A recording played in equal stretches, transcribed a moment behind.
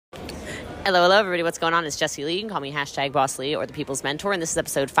Hello, everybody. What's going on? It's Jessie Lee. You can call me #BossLee or the People's Mentor. And this is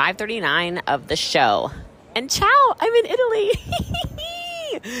episode 539 of the show. And ciao, I'm in Italy.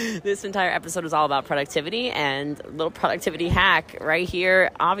 This entire episode is all about productivity and a little productivity hack right here.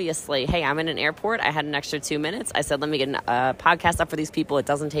 Obviously, hey, I'm in an airport. I had an extra 2 minutes. I said, let me get a podcast up for these people. It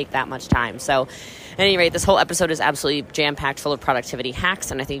doesn't take that much time. So at any rate, this whole episode is absolutely jam-packed full of productivity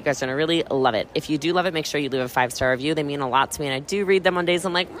hacks, and I think you guys are going to really love it. If you do love it, make sure you leave a 5-star review. They mean a lot to me, and I do read them on days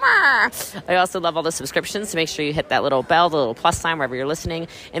I'm like, Mah! I also love all the subscriptions, so make sure you hit that little bell, the little plus sign wherever you're listening,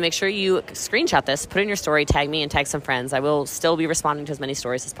 and make sure you screenshot this, put it in your story, tag me, and tag some friends. I will still be responding to as many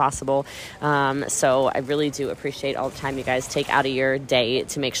stories as possible. So I really do appreciate all the time you guys take out of your day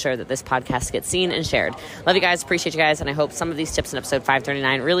to make sure that this podcast gets seen and shared. Love you guys, appreciate you guys, and I hope some of these tips in episode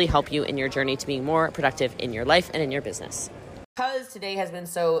 539 really help you in your journey to being more productive in your life and in your business. Because today has been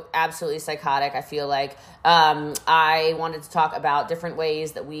so absolutely psychotic, I feel like I wanted to talk about different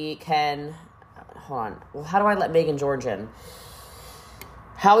ways that we can, how do I let Megan George in?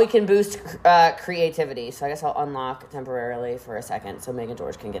 How we can boost creativity. So I guess I'll unlock temporarily for a second so Megan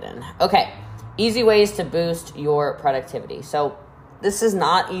George can get in. Okay, easy ways to boost your productivity. So this is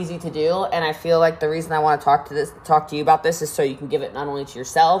not easy to do, and I feel like the reason I want to talk to you about this is so you can give it not only to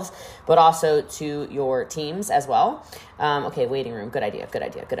yourselves, but also to your teams as well. Okay, waiting room, good idea.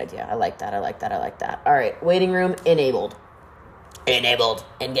 I like that. All right, waiting room enabled,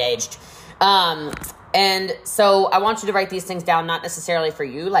 engaged. And so I want you to write these things down, not necessarily for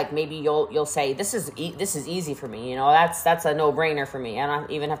you. Like maybe you'll say, this is easy for me. You know, that's a no-brainer for me. I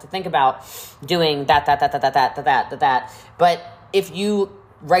don't even have to think about doing that. But if you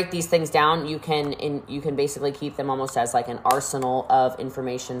write these things down, you can basically keep them almost as like an arsenal of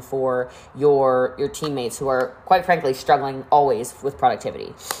information for your teammates who are, quite frankly, struggling always with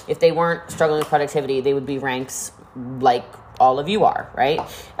productivity. If they weren't struggling with productivity, they would be ranks like all of you are, right?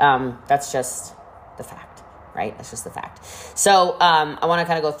 That's just the fact, right? That's just the fact. So I want to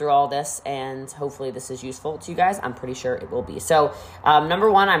kind of go through all this, and hopefully this is useful to you guys. I'm pretty sure it will be. So number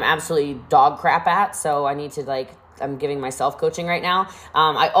one, I'm absolutely dog crap at, so I need to I'm giving myself coaching right now.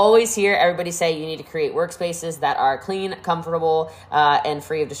 I always hear everybody say you need to create workspaces that are clean, comfortable, and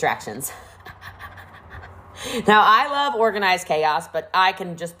free of distractions. Now, I love organized chaos, but I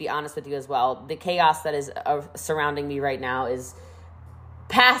can just be honest with you as well. The chaos that is surrounding me right now is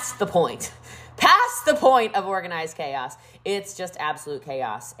past the point of organized chaos. It's just absolute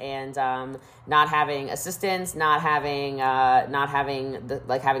chaos, and not having assistants, not having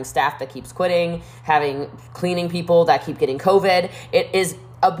having staff that keeps quitting, having cleaning people that keep getting COVID. It is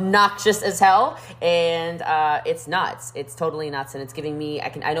obnoxious as hell, and it's nuts. It's totally nuts, and it's giving me,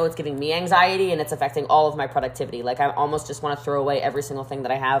 I know it's giving me anxiety, and it's affecting all of my productivity. Like I almost just want to throw away every single thing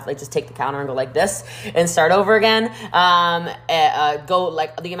that I have, like just take the counter and go like this and start over again. Go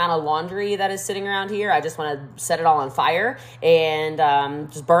like the amount of laundry that is sitting around here, I just want to set it all on fire and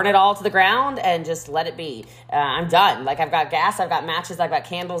just burn it all to the ground and just let it be. I'm done. Like I've got gas, I've got matches, I've got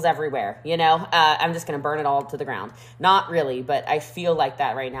candles everywhere, you know. I'm just going to burn it all to the ground. Not really, but I feel like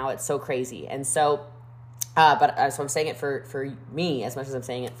that right now. It's so crazy. And so so I'm saying it for me as much as I'm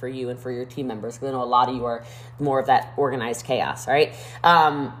saying it for you and for your team members, because I know a lot of you are more of that organized chaos, right?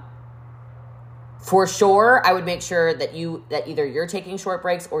 For sure, I would make sure that either you're taking short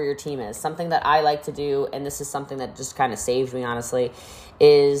breaks or your team is. Something that I like to do, and this is something that just kind of saved me, honestly,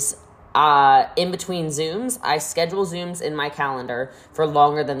 is in between Zooms, I schedule Zooms in my calendar for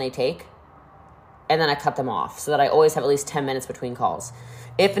longer than they take, and then I cut them off so that I always have at least 10 minutes between calls.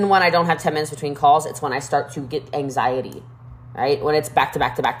 If and when I don't have 10 minutes between calls, it's when I start to get anxiety, right? When it's back to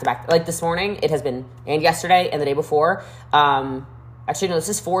back to back to back. Like this morning, it has been, and yesterday and the day before. Actually, no, this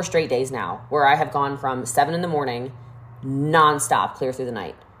is 4 straight days now where I have gone from 7 in the morning nonstop clear through the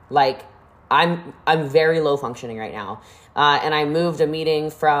night. Like I'm very low functioning right now. And I moved a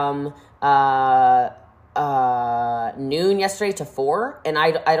meeting from noon yesterday to 4, and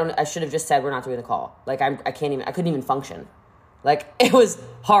I should have just said we're not doing the call. Like I couldn't even function. Like it was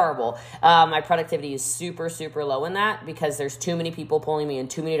horrible. My productivity is super, super low in that because there's too many people pulling me in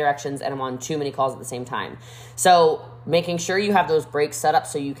too many directions, and I'm on too many calls at the same time. So making sure you have those breaks set up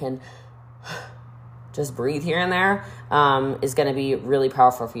so you can just breathe here and there is going to be really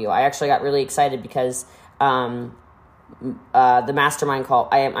powerful for you. I actually got really excited because the mastermind call,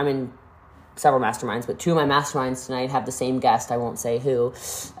 I'm in several masterminds, but 2 of my masterminds tonight have the same guest. I won't say who,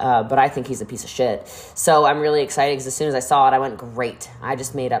 but I think he's a piece of shit. So I'm really excited because as soon as I saw it, I went, great. I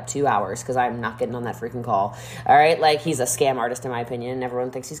just made up 2 hours because I'm not getting on that freaking call. All right. Like he's a scam artist in my opinion, and everyone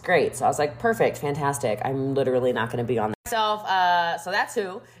thinks he's great. So I was like, perfect, fantastic. I'm literally not going to be on that So that's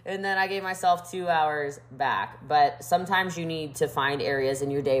who. And then I gave myself 2 hours back. But sometimes you need to find areas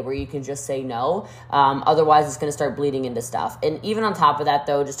in your day where you can just say no. Otherwise, it's going to start bleeding into stuff. And even on top of that,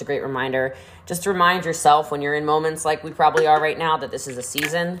 though, just a great reminder, just remind yourself when you're in moments like we probably are right now that this is a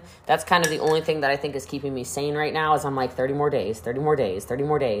season. That's kind of the only thing that I think is keeping me sane right now is I'm like 30 more days, 30 more days, 30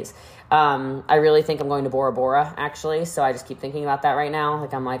 more days. I really think I'm going to Bora Bora, actually. So I just keep thinking about that right now.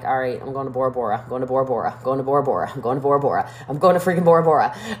 Like, I'm like, all right, I'm going to Bora Bora. I'm going to Bora Bora. I'm going to Bora Bora. I'm going to Bora Bora. I'm going to freaking Bora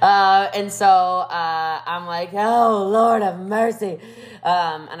Bora. And so I'm like, oh, Lord have mercy.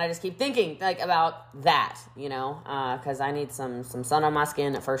 And I just keep thinking like about that, you know, because I need some sun on my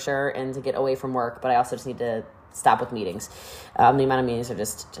skin for sure and to get away from work. But I also just need to stop with meetings. The amount of meetings are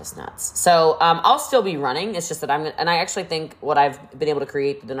just nuts. So I'll still be running. It's just that and I actually think what I've been able to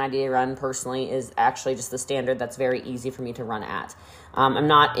create the 90-day run personally is actually just the standard that's very easy for me to run at.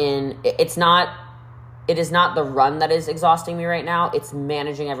 It is not the run that is exhausting me right now. It's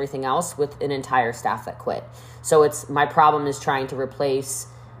managing everything else with an entire staff that quit. So my problem is trying to replace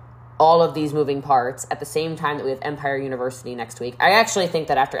all of these moving parts at the same time that we have Empire University next week. I actually think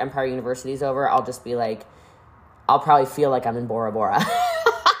that after Empire University is over, I'll just be like, I'll probably feel like I'm in Bora Bora.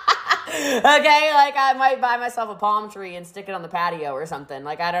 Okay, like I might buy myself a palm tree and stick it on the patio or something.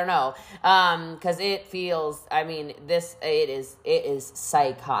 Like, I don't know. Because it feels, I mean, it is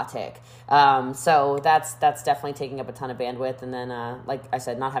psychotic. So that's definitely taking up a ton of bandwidth. And then, like I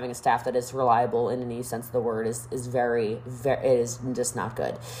said, not having a staff that is reliable in any sense of the word is very, it is just not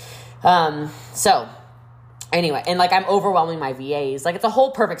good. So anyway, and like I'm overwhelming my VAs. Like it's a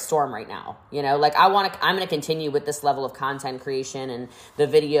whole perfect storm right now, you know, like I'm going to continue with this level of content creation and the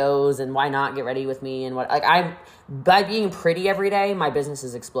videos and why not get ready with me and by being pretty every day, my business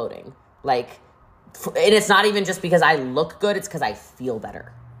is exploding. Like, and it's not even just because I look good. It's because I feel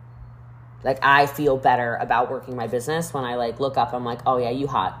better. Like I feel better about working my business when I like look up, I'm like, oh yeah, you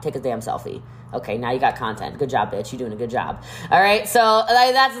hot. Take a damn selfie. Okay, now you got content. Good job, bitch. You're doing a good job. All right, so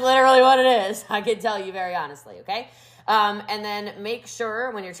like, that's literally what it is. I can tell you very honestly, okay? And then make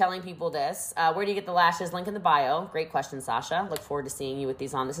sure when you're telling people this, where do you get the lashes? Link in the bio. Great question, Sasha. Look forward to seeing you with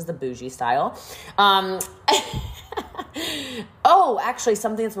these on. This is the bougie style. Oh, actually,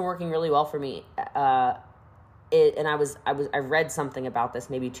 something that's been working really well for me. I read something about this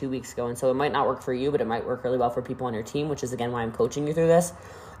maybe 2 weeks ago, and so it might not work for you, but it might work really well for people on your team, which is again why I'm coaching you through this.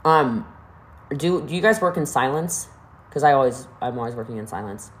 Do you guys work in silence? Because I'm always working in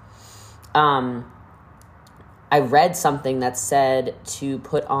silence. I read something that said to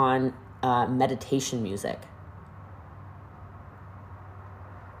put on meditation music.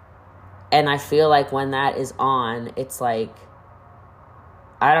 And I feel like when that is on, it's like,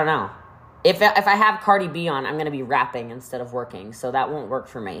 I don't know. If I have Cardi B on, I'm going to be rapping instead of working. So that won't work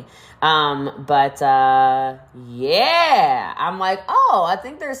for me. Yeah, I'm like, oh, I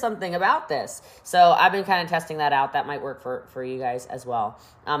think there's something about this. So I've been kind of testing that out. That might work for you guys as well.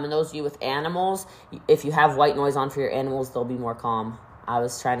 And those of you with animals, if you have white noise on for your animals, they'll be more calm. I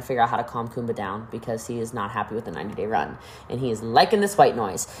was trying to figure out how to calm Kumba down because he is not happy with the 90-day run. And he is liking this white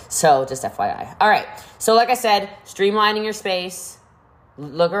noise. So just FYI. All right. So like I said, streamlining your space.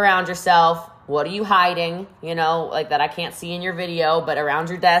 Look around yourself. What are you hiding? You know, like that I can't see in your video, but around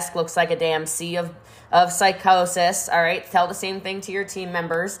your desk looks like a damn sea of psychosis. All right. Tell the same thing to your team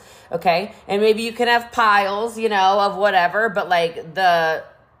members. Okay. And maybe you can have piles, you know, of whatever, but like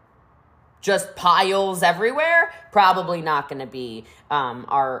just piles everywhere, probably not going to be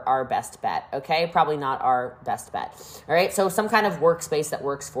our best bet, okay? Probably not our best bet, all right? So some kind of workspace that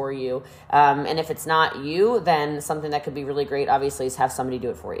works for you. And if it's not you, then something that could be really great, obviously, is have somebody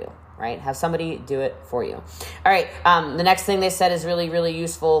do it for you, right? Have somebody do it for you. All right, the next thing they said is really, really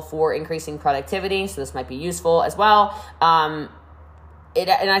useful for increasing productivity, so this might be useful as well. And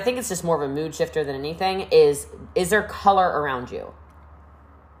I think it's just more of a mood shifter than anything, is there color around you?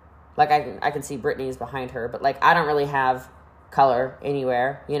 Like I can see Brittany's behind her, but like I don't really have color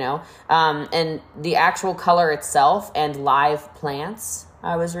anywhere, you know? And the actual color itself and live plants,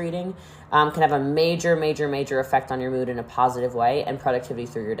 I was reading, can have a major, major, major effect on your mood in a positive way and productivity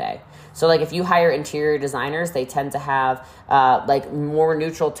through your day. So like if you hire interior designers, they tend to have like more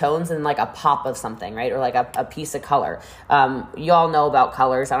neutral tones and like a pop of something, right? Or like a piece of color. You all know about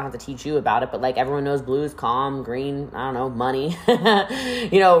colors. I don't have to teach you about it, but like everyone knows blue is calm, green, I don't know, money.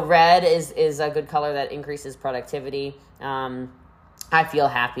 You know, red is a good color that increases productivity. I feel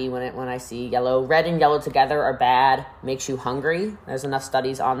happy when I see yellow. Red and yellow together are bad, makes you hungry. There's enough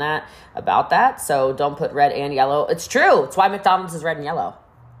studies on that, about that. So don't put red and yellow. It's true. It's why McDonald's is red and yellow.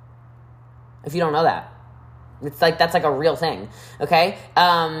 If you don't know that. It's like, that's like a real thing. Okay.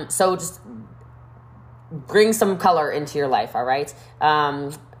 So just bring some color into your life, all right?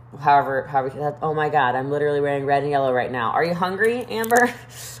 However, oh my God, I'm literally wearing red and yellow right now. Are you hungry, Amber?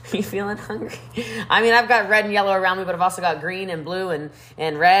 Are you feeling hungry? I mean, I've got red and yellow around me, but I've also got green and blue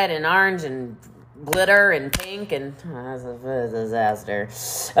and red and orange and glitter and pink, and that's a disaster.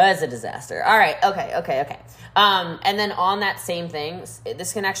 That's a disaster. All right, okay. And then on that same thing,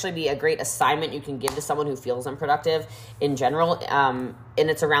 this can actually be a great assignment you can give to someone who feels unproductive in general, and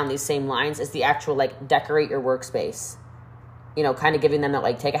it's around these same lines, is the actual, like, decorate your workspace. You know, kind of giving them that,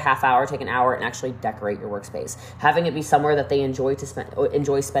 like, take a half hour, take an hour, and actually decorate your workspace. Having it be somewhere that they enjoy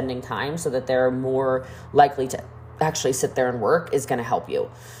spending time, so that they're more likely to actually sit there and work, is going to help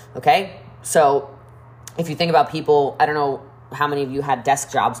you. Okay? So if you think about people, I don't know how many of you had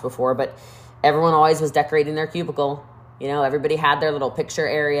desk jobs before, but everyone always was decorating their cubicle. You know, everybody had their little picture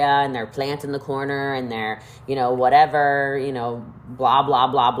area and their plant in the corner and their, you know, whatever, you know, blah, blah,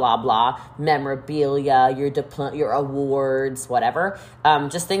 blah, blah, blah, memorabilia, your awards, whatever.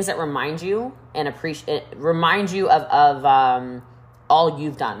 Just things that remind you and remind you of all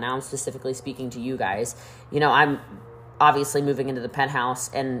you've done. Now I'm specifically speaking to you guys. You know, I'm obviously moving into the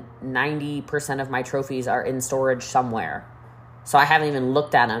penthouse, and 90% of my trophies are in storage somewhere. So I haven't even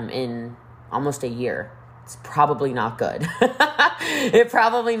looked at them in almost a year. It's probably not good. It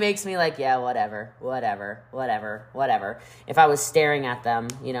probably makes me like, yeah, whatever. If I was staring at them,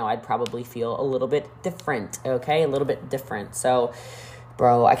 you know, I'd probably feel a little bit different, okay? A little bit different. So,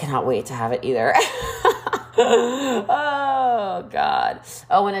 bro, I cannot wait to have it either. Oh, God.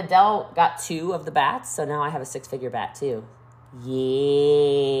 Oh, and Adele got 2 of the bats, so now I have a 6-figure bat, too.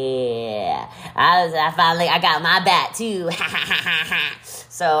 Yeah. I got my bat, too.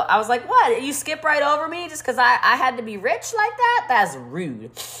 So I was like, what? You skip right over me just because I had to be rich like that? That's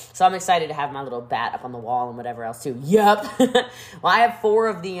rude. So I'm excited to have my little bat up on the wall and whatever else, too. Yep. Well, I have 4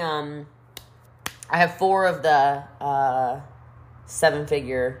 of the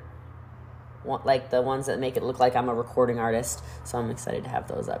 7-figure, like the ones that make it look like I'm a recording artist. So I'm excited to have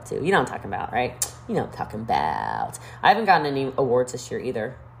those up too. You know what I'm talking about, right? You know what I'm talking about. I haven't gotten any awards this year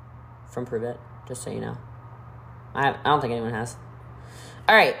either from Prove It, just so you know. I don't think anyone has.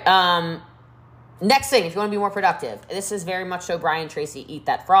 All right. Next thing, if you want to be more productive, this is very much so Brian Tracy, Eat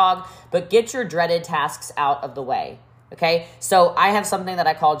That Frog, but get your dreaded tasks out of the way. Okay, so I have something that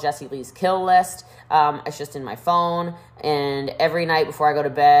I call Jessie Lee's kill list. It's just in my phone, and every night before I go to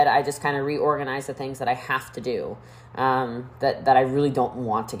bed, I just kind of reorganize the things that I have to do, that I really don't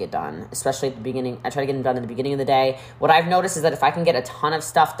want to get done, especially at the beginning. I try to get them done at the beginning of the day. What I've noticed is that if I can get a ton of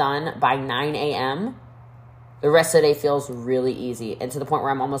stuff done by 9 a.m., the rest of the day feels really easy, and to the point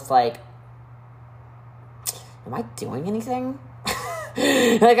where I'm almost like, am I doing anything?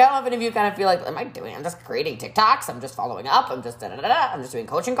 Like, I don't know if any of you kind of feel like, I'm just creating TikToks, I'm just following up, I'm just I'm just doing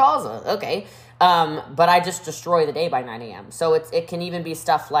coaching calls, okay. But I just destroy the day by 9 a.m. So it can even be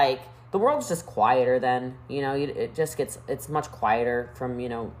stuff like, the world's just quieter then, you know, it's much quieter from,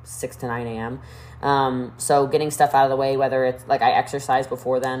 6 to 9 a.m. So getting stuff out of the way, whether it's like I exercise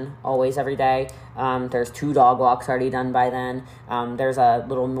before then, always every day. There's 2 dog walks already done by then. There's a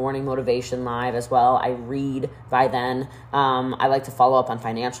little morning motivation live as well. I read by then. I like to follow up on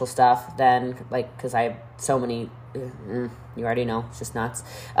financial stuff then, like, cause I have so many, you already know, it's just nuts.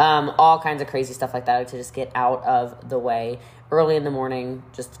 All kinds of crazy stuff like that, like to just get out of the way. Early in the morning,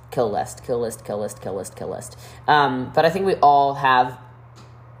 just kill list. But I think we all have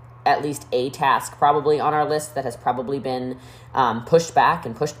at least a task probably on our list that has probably been pushed back.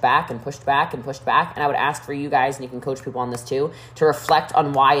 And I would ask for you guys, and you can coach people on this too, to reflect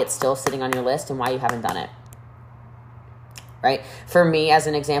on why it's still sitting on your list and why you haven't done it. Right? For me, as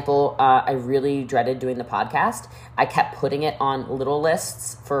an example, I really dreaded doing the podcast. I kept putting it on little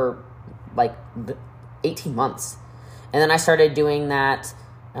lists for like 18 months. And then I started doing that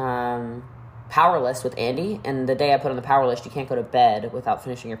power list with Andy. And the day I put on the power list, you can't go to bed without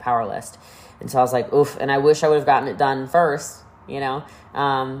finishing your power list. And so I was like, oof. And I wish I would have gotten it done first,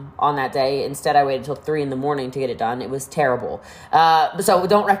 on that day. Instead, I waited until 3 a.m. to get it done. It was terrible. So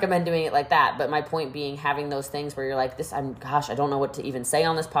don't recommend doing it like that. But my point being, having those things where you're like, I don't know what to even say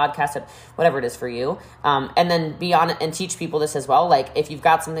on this podcast, whatever it is for you. And then be on it and teach people this as well. Like, if you've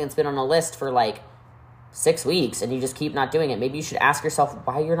got something that's been on a list for like 6 weeks and you just keep not doing it, maybe you should ask yourself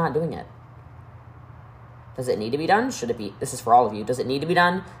why you're not doing it. Does it need to be done? Should it be, this is for all of you, does it need to be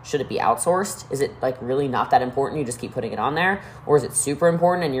done? Should it be outsourced? Is it like really not that important? You just keep putting it on there? Or is it super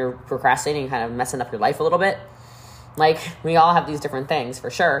important and you're procrastinating and kind of messing up your life a little bit? Like, we all have these different things for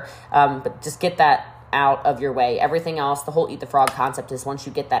sure. But just get that out of your way. Everything else, the whole Eat the Frog concept is once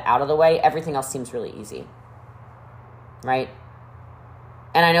you get that out of the way, everything else seems really easy. Right?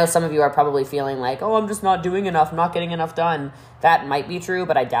 And I know some of you are probably feeling like, oh, I'm just not doing enough, I'm not getting enough done. That might be true,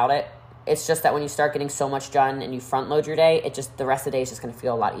 but I doubt it. It's just that when you start getting so much done and you front load your day, the rest of the day is just going to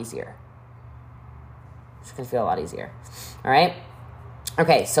feel a lot easier. It's going to feel a lot easier. All right?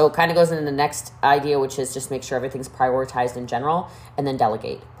 Okay, so it kind of goes into the next idea, which is just make sure everything's prioritized in general, and then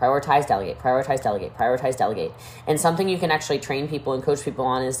delegate. Prioritize, delegate, prioritize, delegate, prioritize, delegate. And something you can actually train people and coach people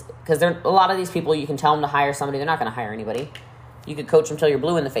on is, because a lot of these people, you can tell them to hire somebody, they're not going to hire anybody. You could coach them till you're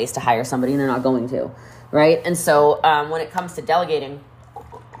blue in the face to hire somebody, and they're not going to, right? And so when it comes to delegating,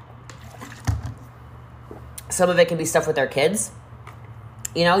 some of it can be stuff with their kids.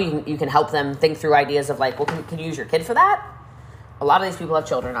 You know, you can help them think through ideas of like, well, can you use your kid for that? A lot of these people have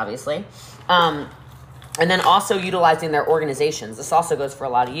children, obviously. And then also utilizing their organizations. This also goes for a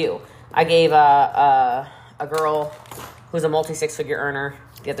lot of you. I gave a girl who's a multi-six-figure earner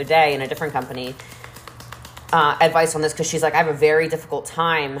the other day in a different company advice on this, because she's like, I have a very difficult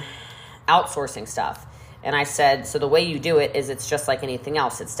time outsourcing stuff. And I said, so the way you do it is it's just like anything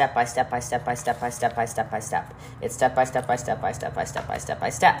else. It's step by step by step by step by step by step by step. It's step by step by step by step by step by step by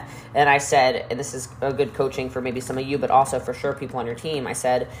step. And I said, and this is a good coaching for maybe some of you, but also for sure people on your team. I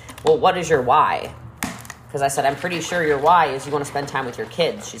said, well, what is your why? Because I said, I'm pretty sure your why is you want to spend time with your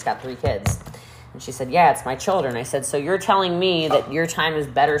kids. She's got 3 kids. And she said, yeah, it's my children. I said, so you're telling me that your time is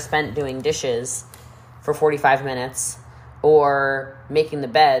better spent doing dishes for 45 minutes or making the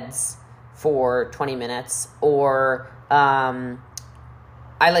beds for 20 minutes, or I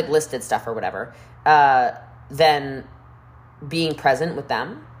like listed stuff or whatever, than being present with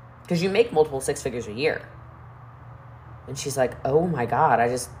them, because you make multiple 6 figures a year. And she's like, oh my God, I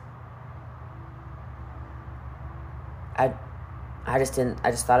just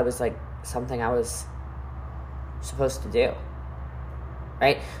thought it was like something I was supposed to do.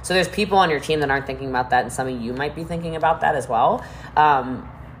 Right? So there's people on your team that aren't thinking about that, and some of you might be thinking about that as well.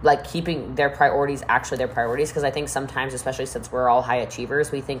 Like keeping their priorities actually their priorities, because I think sometimes, especially since we're all high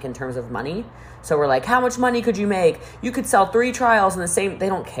achievers, we think in terms of money. So we're like, how much money could you make? You could sell 3 trials in the same. They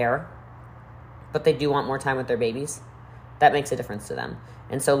don't care, but they do want more time with their babies. That makes a difference to them.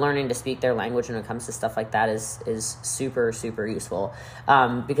 And so learning to speak their language when it comes to stuff like that is super, super useful,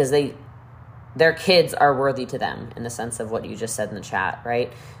 because their kids are worthy to them, in the sense of what you just said in the chat,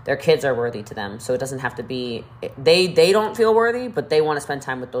 right? Their kids are worthy to them. So it doesn't have to be, they don't feel worthy, but they want to spend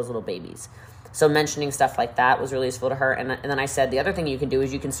time with those little babies. So mentioning stuff like that was really useful to her. And then I said, the other thing you can do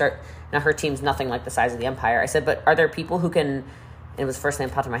is you can start, now her team's nothing like the size of the Empire. I said, but are there people who can, and it was the first thing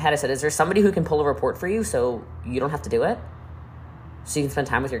that popped in my head. I said, is there somebody who can pull a report for you so you don't have to do it? So you can spend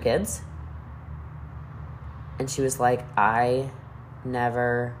time with your kids? And she was like, I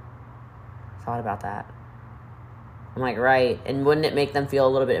never thought about that. I'm like, right. And wouldn't it make them feel a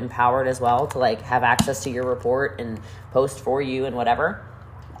little bit empowered as well to like have access to your report and post for you and whatever?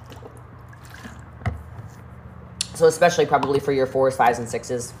 So especially probably for your 4s, 5s, and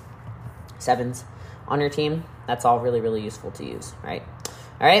 6s, 7s on your team, that's all really, really useful to use, right?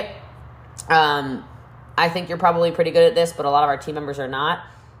 All right. I think you're probably pretty good at this, but a lot of our team members are not.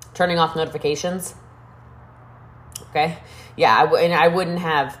 Turning off notifications. Okay. Yeah. I wouldn't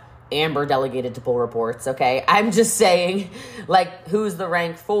have Amber delegated to pull reports, okay? I'm just saying, like, who's the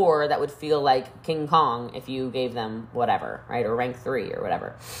rank 4 that would feel like King Kong if you gave them whatever, right? Or rank 3 or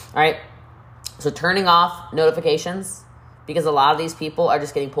whatever, all right? So turning off notifications, because a lot of these people are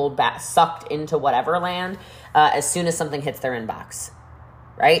just getting pulled back, sucked into whatever land as soon as something hits their inbox,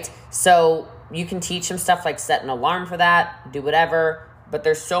 right? So you can teach them stuff like set an alarm for that, do whatever. But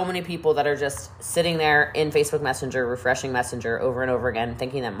there's so many people that are just sitting there in Facebook Messenger, refreshing Messenger over and over again,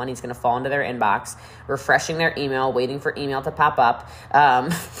 thinking that money's going to fall into their inbox, refreshing their email, waiting for email to pop up.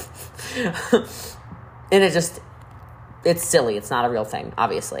 And it's silly. It's not a real thing,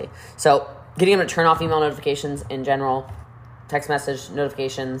 obviously. So getting them to turn off email notifications in general, text message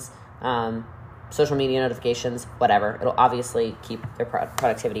notifications, social media notifications, whatever. It'll obviously keep their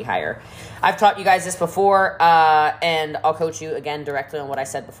productivity higher. I've taught you guys this before, and I'll coach you again directly on what I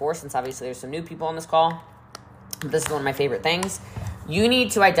said before, since obviously there's some new people on this call. This is one of my favorite things. You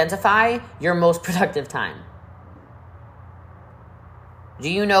need to identify your most productive time. Do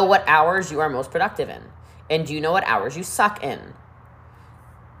you know what hours you are most productive in? And do you know what hours you suck in?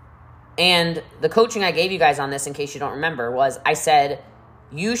 And the coaching I gave you guys on this, in case you don't remember, was I said,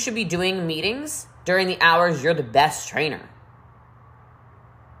 you should be doing meetings during the hours you're the best trainer.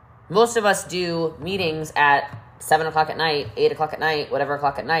 Most of us do meetings at 7 o'clock at night, 8 o'clock at night, whatever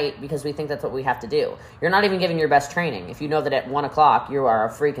o'clock at night, because we think that's what we have to do. You're not even giving your best training if you know that at 1 o'clock you are a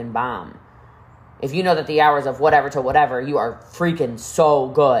freaking bomb. If you know that the hours of whatever to whatever, you are freaking so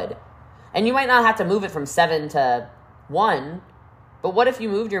good. And you might not have to move it from 7 to 1, But what if you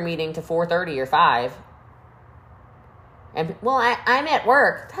moved your meeting to 4:30 or 5? And, well, I'm at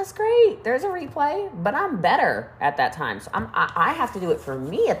work. That's great. There's a replay, but I'm better at that time. So I have to do it for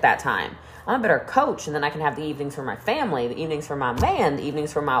me at that time. I'm a better coach, and then I can have the evenings for my family, the evenings for my man, the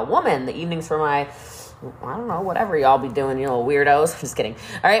evenings for my woman, the evenings for my, I don't know, whatever y'all be doing, you know, weirdos. I'm just kidding.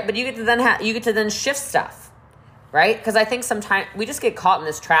 All right, but you get to then shift stuff, right? Because I think sometimes we just get caught in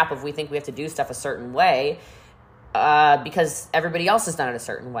this trap of we think we have to do stuff a certain way, because everybody else has done it a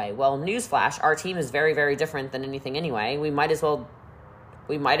certain way. Well, newsflash, our team is very, very different than anything anyway. We might as well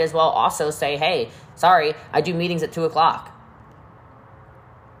also say, hey, sorry, I do meetings at 2:00.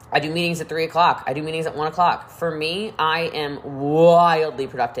 I do meetings at 3:00. I do meetings at 1:00. For me, I am wildly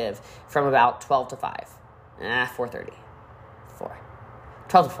productive from about 12 to 5. 4:30. 4.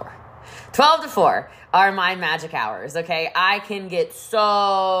 12 to 4. 12 to 4 are my magic hours, okay? I can get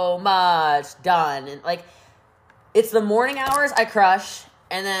so much done. And like, it's the morning hours I crush,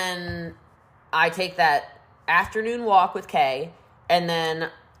 and then I take that afternoon walk with Kay, and then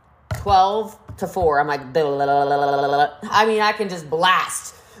 12 to 4, I'm like, I mean, I can just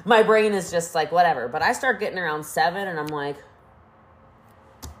blast. My brain is just like, whatever. But I start getting around 7, and I'm like,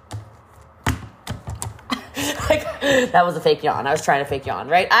 that was a fake yawn. I was trying to fake yawn,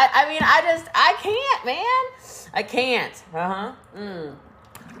 right? I can't, man. I can't.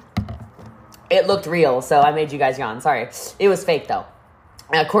 It looked real, so I made you guys yawn. Sorry. It was fake, though.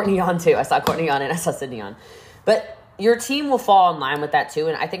 Courtney yawned, too. I saw Courtney yawn, and I saw Sydney yawn. But your team will fall in line with that, too,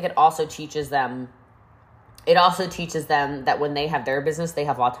 and I think it also teaches them that when they have their business, they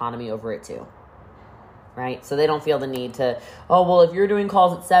have autonomy over it, too. Right? So they don't feel the need to, oh, well, if you're doing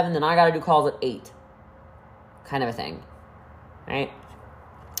calls at 7, then I got to do calls at 8. Kind of a thing. Right?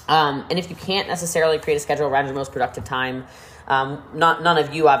 And if you can't necessarily create a schedule around your most productive time, none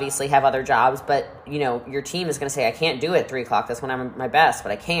of you obviously have other jobs, but you know, your team is going to say, I can't do it at 3:00. That's when I'm at my best,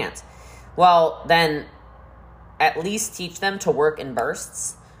 but I can't. Well, then at least teach them to work in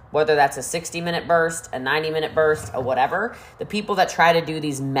bursts, whether that's a 60-minute burst, a 90-minute burst, or whatever. The people that try to do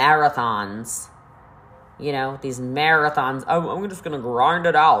these marathons, I'm just going to grind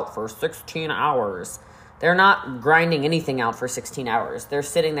it out for 16 hours. They're not grinding anything out for 16 hours. They're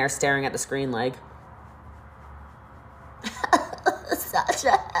sitting there staring at the screen like, such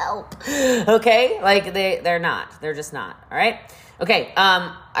a help. Okay? Like, they're not. They're just not. All right? Okay.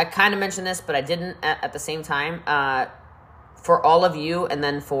 I kind of mentioned this, but I didn't at the same time. For all of you and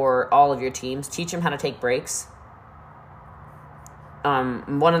then for all of your teams, teach them how to take breaks.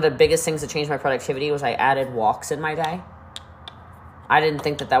 One of the biggest things that changed my productivity was I added walks in my day. I didn't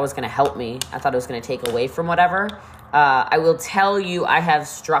think that was going to help me. I thought it was going to take away from whatever. I will tell you, I have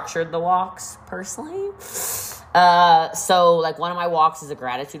structured the walks personally. So like one of my walks is a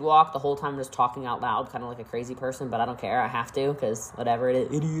gratitude walk. The whole time I'm just talking out loud, kind of like a crazy person, but I don't care. I have to, because whatever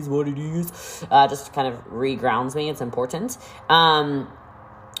it is what it is. Just kind of re-grounds me. It's important. One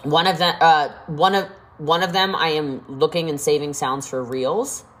of them, I am looking and saving sounds for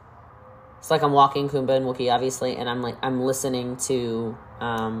reels. It's like I'm walking Kumba and Wookie, obviously, and I'm listening to,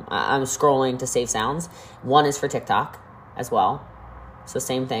 I'm scrolling to save sounds. One is for TikTok as well. So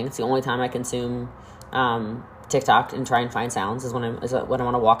same thing. It's the only time I consume TikTok and try and find sounds is when I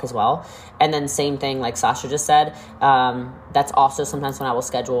want to walk as well. And then same thing, like Sasha just said, that's also sometimes when I will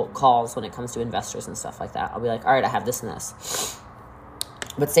schedule calls when it comes to investors and stuff like that. I'll be like, all right, I have this and this.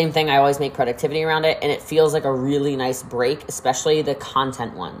 But same thing, I always make productivity around it, and it feels like a really nice break, especially the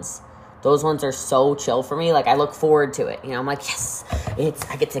content ones. Those ones are so chill for me. Like, I look forward to it. You know, I'm like, yes,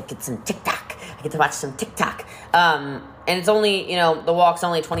 I get to get some TikTok. I get to watch some TikTok. And it's only, the walk's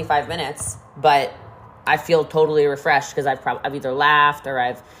only 25 minutes, but I feel totally refreshed because I've either laughed or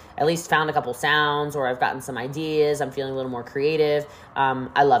I've at least found a couple sounds or I've gotten some ideas. I'm feeling a little more creative.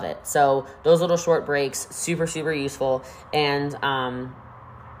 I love it. So those little short breaks, super, super useful. And,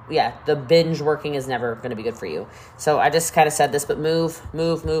 the binge working is never going to be good for you. So I just kind of said this, but move.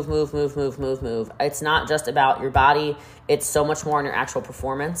 It's not just about your body. It's so much more on your actual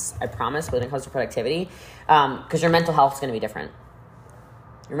performance, I promise, when it comes to productivity, because your mental health is going to be different.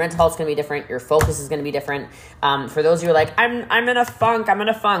 Your mental health is going to be different. Your focus is going to be different. For those of you who are like, I'm in a funk.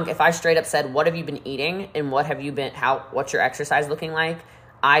 If I straight up said, what have you been eating and what's your exercise looking like?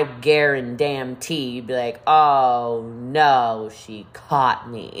 I guarantee you'd be like, oh no, she caught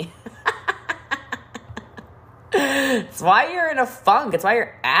me. It's why you're in a funk. It's why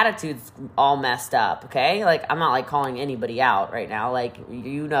your attitude's all messed up, okay? Like, I'm not, like, calling anybody out right now. Like,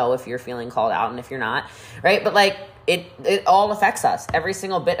 if you're feeling called out and if you're not, right? But, like, it all affects us. Every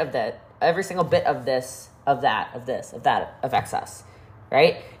single bit of that affects us,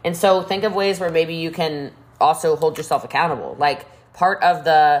 right? And so think of ways where maybe you can also hold yourself accountable. Like, part of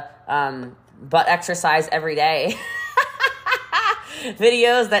the butt exercise every day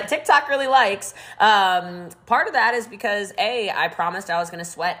videos that TikTok really likes. Part of that is because I promised I was going to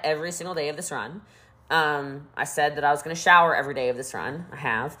sweat every single day of this run. I said that I was going to shower every day of this run. I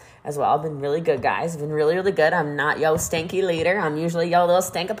have as well. I've been really good, guys. I've been really, really good. I'm not yo stinky leader. I'm usually yo little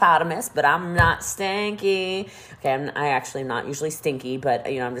stinkopotamus, but I'm not stinky. Okay, I actually am not usually stinky, but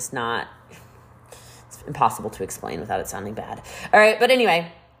I'm just not. It's impossible to explain without it sounding bad. All right, but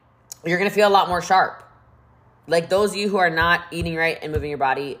anyway, you're going to feel a lot more sharp. Like those of you who are not eating right and moving your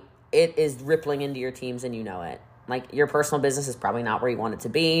body, it is rippling into your teams and you know it. Like your personal business is probably not where you want it to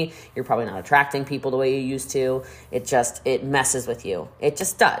be. You're probably not attracting people the way you used to. It messes with you. It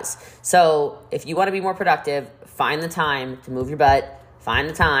just does. So if you want to be more productive, find the time to move your butt, find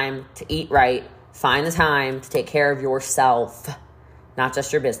the time to eat right, find the time to take care of yourself, not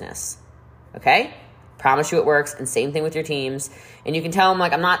just your business. Okay? Promise you it works. And same thing with your teams. And you can tell them,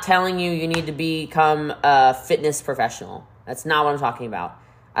 like, I'm not telling you need to become a fitness professional. That's not what I'm talking about.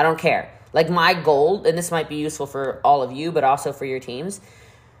 I don't care. Like my goal, and this might be useful for all of you, but also for your teams.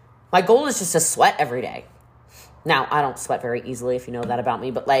 My goal is just to sweat every day. Now, I don't sweat very easily, if you know that about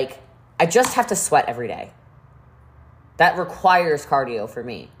me, but like, I just have to sweat every day. That requires cardio for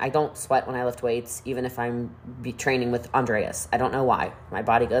me. I don't sweat when I lift weights, even if I'm training with Andreas. I don't know why. My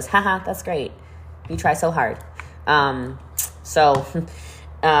body goes, haha, that's great. You try so hard. I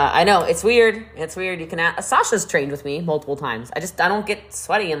know it's weird. It's weird. You can Sasha's trained with me multiple times. I don't get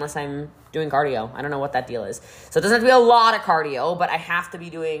sweaty unless I'm doing cardio. I don't know what that deal is. So it doesn't have to be a lot of cardio, but I have to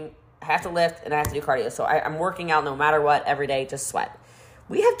lift and I have to do cardio. So I'm working out no matter what every day, just sweat.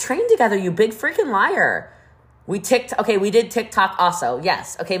 We have trained together, you big freaking liar. We did TikTok also,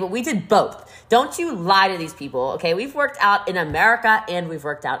 yes. Okay, but we did both. Don't you lie to these people, okay? We've worked out in America and we've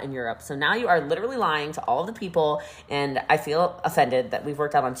worked out in Europe. So now you are literally lying to all of the people, and I feel offended that we've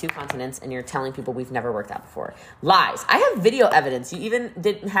worked out on 2 continents and you're telling people we've never worked out before. Lies. I have video evidence. You even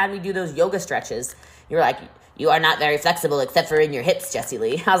had me do those yoga stretches. You were like, you are not very flexible except for in your hips, Jessie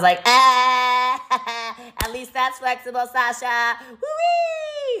Lee. I was like, at least that's flexible, Sasha.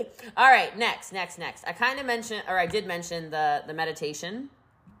 Woo-wee! All right, next. I did mention the meditation,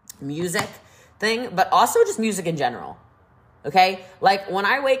 music thing, but also just music in general. Okay? Like when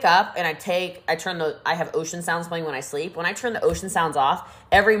I wake up and I have ocean sounds playing when I sleep. When I turn the ocean sounds off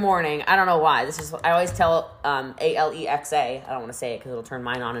every morning, I don't know why. I always tell Alexa, I don't want to say it because it'll turn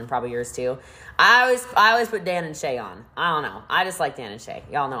mine on and probably yours too. I always put Dan and Shay on. I don't know. I just like Dan and Shay.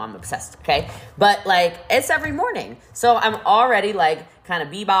 Y'all know I'm obsessed, okay? But like it's every morning. So I'm already like kind of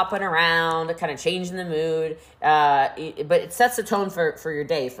bebopping around, kind of changing the mood. But it sets the tone for your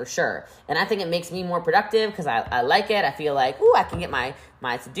day for sure. And I think it makes me more productive because I like it. I feel like, ooh, I can get my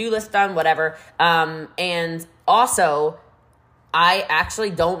to-do list done, whatever. And also, I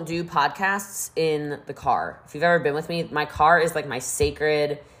actually don't do podcasts in the car. If you've ever been with me, my car is like my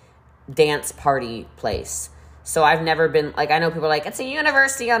sacred dance party place. So I've never been, like, I know people are like, it's a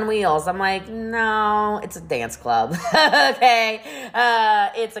university on wheels. I'm like, no, it's a dance club. Okay.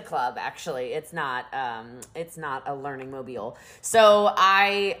 It's a club, actually. It's not a learning mobile. So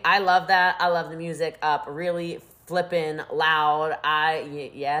I love that. I love the music up really flippin' loud.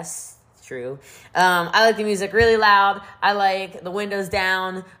 Yes, true. I like the music really loud. I like the windows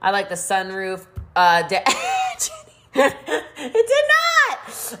down. I like the sunroof. It did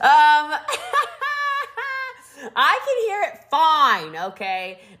not. I can hear it fine,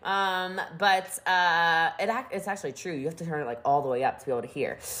 okay? But it's actually true. You have to turn it like all the way up to be able to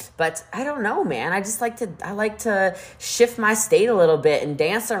hear. But I don't know, man. I like to shift my state a little bit and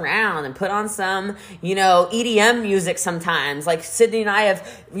dance around and put on some, EDM music sometimes. Like Sydney and I have,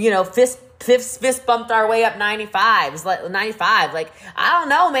 fist bumped our way up 95. Like, I don't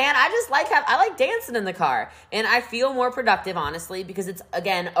know, man. I like dancing in the car. And I feel more productive, honestly, because it's,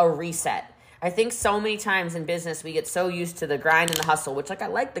 again, a reset. I think so many times in business we get so used to the grind and the hustle, which I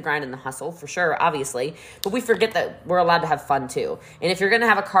like the grind and the hustle for sure, obviously, but we forget that we're allowed to have fun too. And if you're going to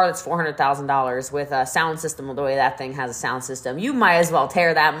have a car that's $400,000 with a sound system, the way that thing has a sound system, you might as well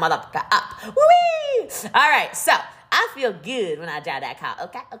tear that motherfucker up. Woo-wee! All right, so I feel good when I drive that car.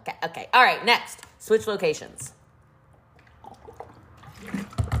 Okay. All right, next, switch locations.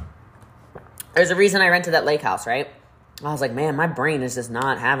 There's a reason I rented that lake house, right? I was like, man, my brain is just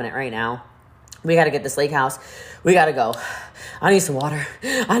not having it right now. We got to get this lake house. We got to go. I need some water.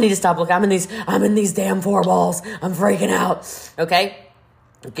 I need to stop looking. I'm in these damn 4 balls. I'm freaking out. Okay?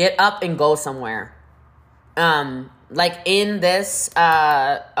 Get up and go somewhere. Like in this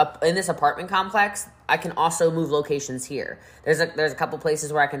apartment complex, I can also move locations here. There's a couple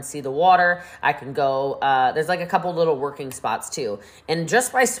places where I can see the water. I can go, there's like a couple little working spots too. And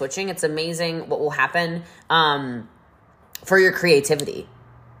just by switching, it's amazing what will happen for your creativity.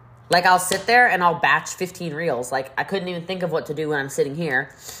 Like, I'll sit there and I'll batch 15 reels. Like, I couldn't even think of what to do when I'm sitting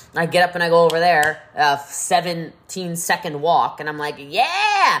here. I get up and I go over there, a 17-second walk, and I'm like,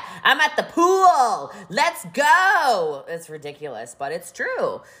 yeah, I'm at the pool. Let's go. It's ridiculous, but it's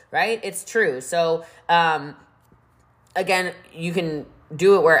true, right? It's true. So, again, you can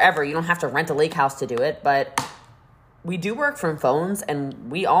do it wherever. You don't have to rent a lake house to do it, but we do work from phones,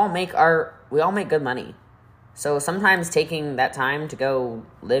 and we all make good money. So sometimes taking that time to go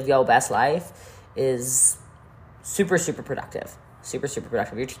live your best life is super, super productive. Super, super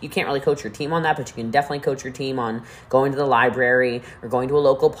productive. You can't really coach your team on that, but you can definitely coach your team on going to the library or going to a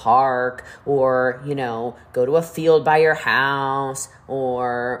local park or, go to a field by your house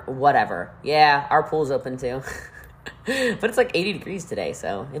or whatever. Yeah, our pool's open too. But it's like 80 degrees today,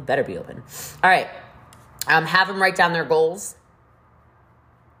 so it better be open. All right. Have them write down their goals.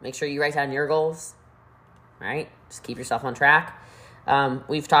 Make sure you write down your goals. Right? Just keep yourself on track.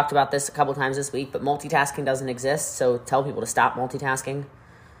 We've talked about this a couple times this week, but multitasking doesn't exist, so tell people to stop multitasking.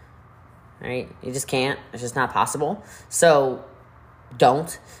 Right? You just can't. It's just not possible. So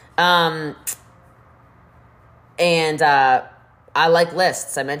don't. I like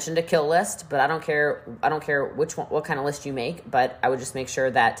lists. I mentioned a kill list, but I don't care what kind of list you make, but I would just make sure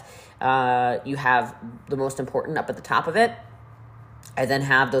that you have the most important up at the top of it. I then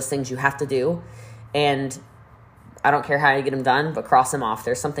have those things you have to do, and I don't care how you get them done, but cross them off.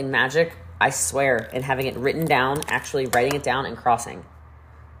 There's something magic, I swear, in having it written down, actually writing it down and crossing.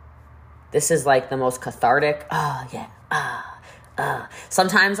 This is like the most cathartic,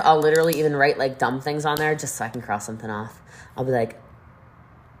 Sometimes I'll literally even write like dumb things on there just so I can cross something off. I'll be like,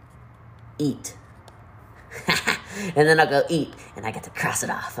 eat. And then I'll go eat, and I get to cross it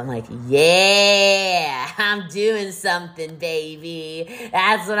off. I'm like, yeah, I'm doing something, baby.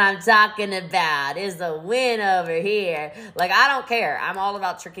 That's what I'm talking about. Is a win over here. Like, I don't care. I'm all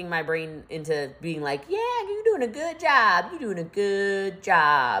about tricking my brain into being like, yeah, you're doing a good job. You're doing a good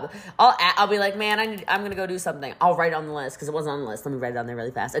job. I'll be like, man, I'm going to go do something. I'll write it on the list because it wasn't on the list. Let me write it on there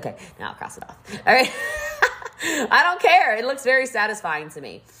really fast. Okay, now I'll cross it off. All right. I don't care. It looks very satisfying to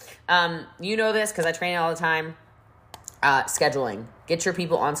me. You know this because I train it all the time. Scheduling. Get your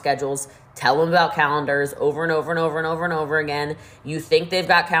people on schedules. Tell them about calendars over and over and over and over and over again. You think they've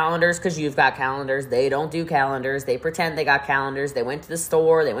got calendars because you've got calendars. They don't do calendars. They pretend they got calendars. They went to the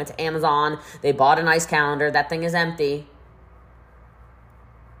store. They went to Amazon. They bought a nice calendar. That thing is empty.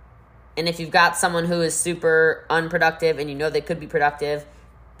 And if you've got someone who is super unproductive and you know they could be productive,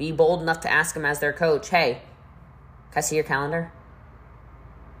 be bold enough to ask them as their coach, hey, can I see your calendar?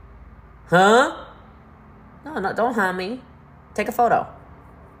 Huh? No, don't hum me. Take a photo.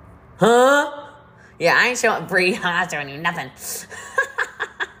 Huh? Yeah, I ain't showing Bree. I'm not showing you nothing.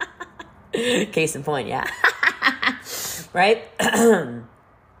 Case in point, yeah. Right?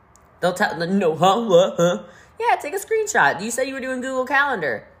 They'll tell, no, huh? What? Huh? Yeah, take a screenshot. You said you were doing Google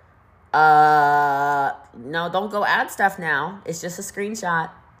Calendar. No, don't go add stuff now. It's just a screenshot.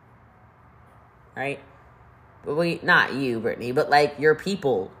 Right? But not you, Brittany, but like your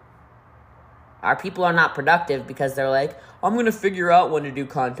people. Our people are not productive because they're like, I'm going to figure out when to do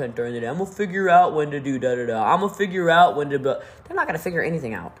content during the day. I'm going to figure out when to do da-da-da. I'm going to figure out when to... They're not going to figure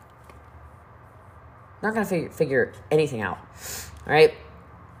anything out. Not going to figure anything out. All right?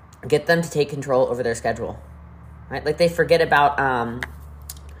 Get them to take control over their schedule. Right? Like they forget about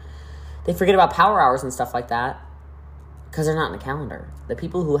power hours and stuff like that because they're not in a calendar. The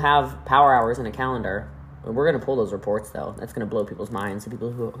people who have power hours in a calendar... We're going to pull those reports, though. That's going to blow people's minds. The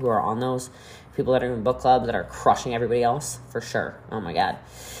people who are on those, people that are in book clubs that are crushing everybody else, for sure. Oh, my God.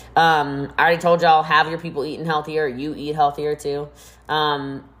 I already told y'all, have your people eating healthier. You eat healthier, too.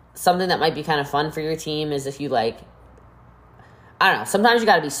 Something that might be kind of fun for your team is if you, I don't know. Sometimes you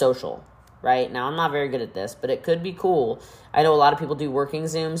got to be social, right? Now, I'm not very good at this, but it could be cool. I know a lot of people do working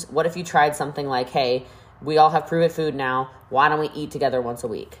Zooms. What if you tried something like, hey, we all have Prove It food now. Why don't we eat together once a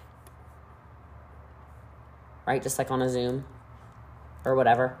week? Right? Just like on a Zoom or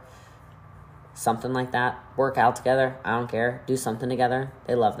whatever. Something like that. Work out together. I don't care. Do something together.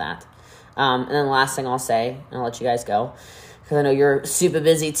 They love that. And then the last thing I'll say, and I'll let you guys go, because I know you're super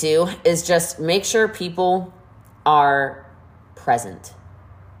busy too, is just make sure people are present.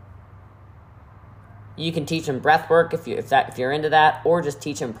 You can teach them breath work if you're into that, or just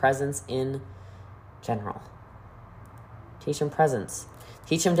teach them presence in general. Teach them presence.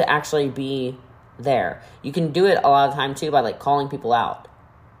 Teach them to actually be there. You can do it a lot of the time too by calling people out,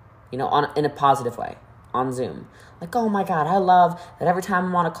 in a positive way. on Zoom. Like, oh my God, I love that every time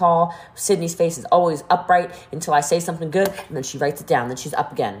I'm on a call, Sydney's face is always upright until I say something good, and then she writes it down, then she's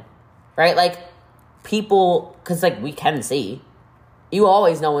up again, right? Like, people, because, like, we can see. You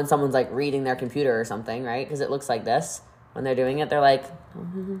always know when someone's, like, reading their computer or something, right? Because it looks like this. When they're doing it, they're like,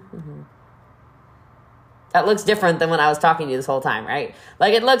 that looks different than when I was talking to you this whole time, right?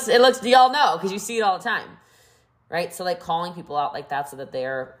 Like, it looks, y'all know, because you see it all the time, right? So, like, calling people out like that so that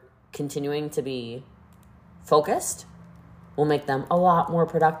they're continuing to be focused will make them a lot more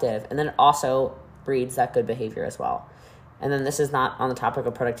productive. And then it also breeds that good behavior as well. And then this is not on the topic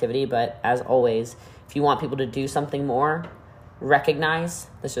of productivity, but as always, if you want people to do something more, recognize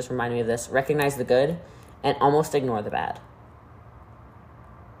the good and almost ignore the bad.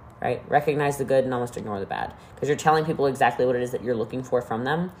 Right? Recognize the good and almost ignore the bad. Because you're telling people exactly what it is that you're looking for from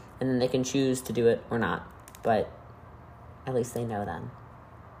them, and then they can choose to do it or not. But at least they know then.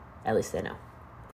 At least they know.